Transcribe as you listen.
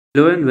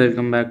Hello and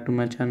welcome back to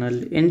my channel.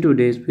 In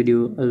today's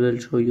video, I will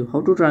show you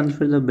how to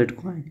transfer the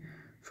Bitcoin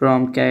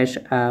from Cash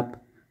App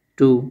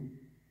to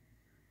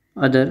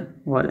other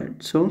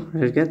wallet. So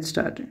let's get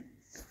started.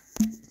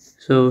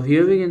 So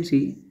here we can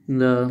see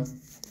the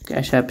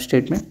Cash App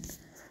statement.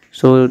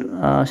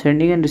 So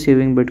sending and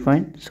receiving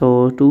Bitcoin.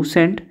 So to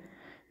send,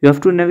 you have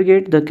to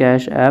navigate the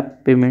Cash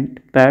App payment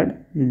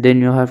pad.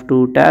 Then you have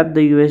to tap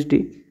the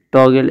USD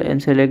toggle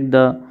and select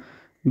the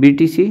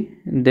BTC.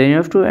 Then you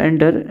have to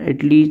enter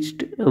at least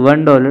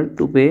 $1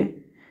 to pay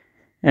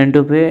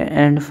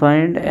and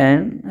find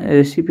an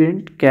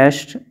recipient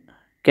cash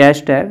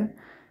tag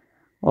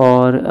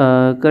or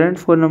current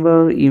phone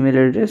number or email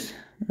address.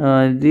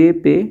 They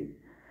pay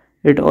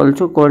it,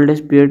 also called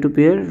as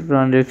peer-to-peer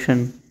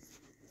transaction.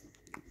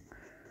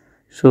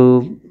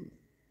 So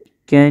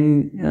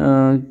can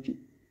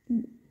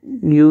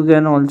you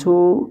can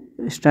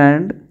also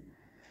send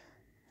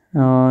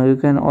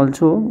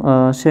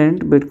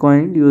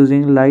Bitcoin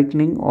using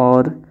Lightning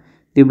or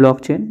the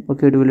blockchain.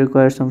 Okay, it will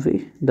require some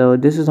fee.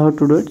 This is how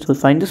to do it. So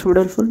find this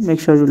video helpful.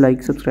 Make sure you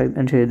like, subscribe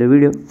and share the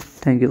video.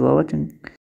 Thank you for watching.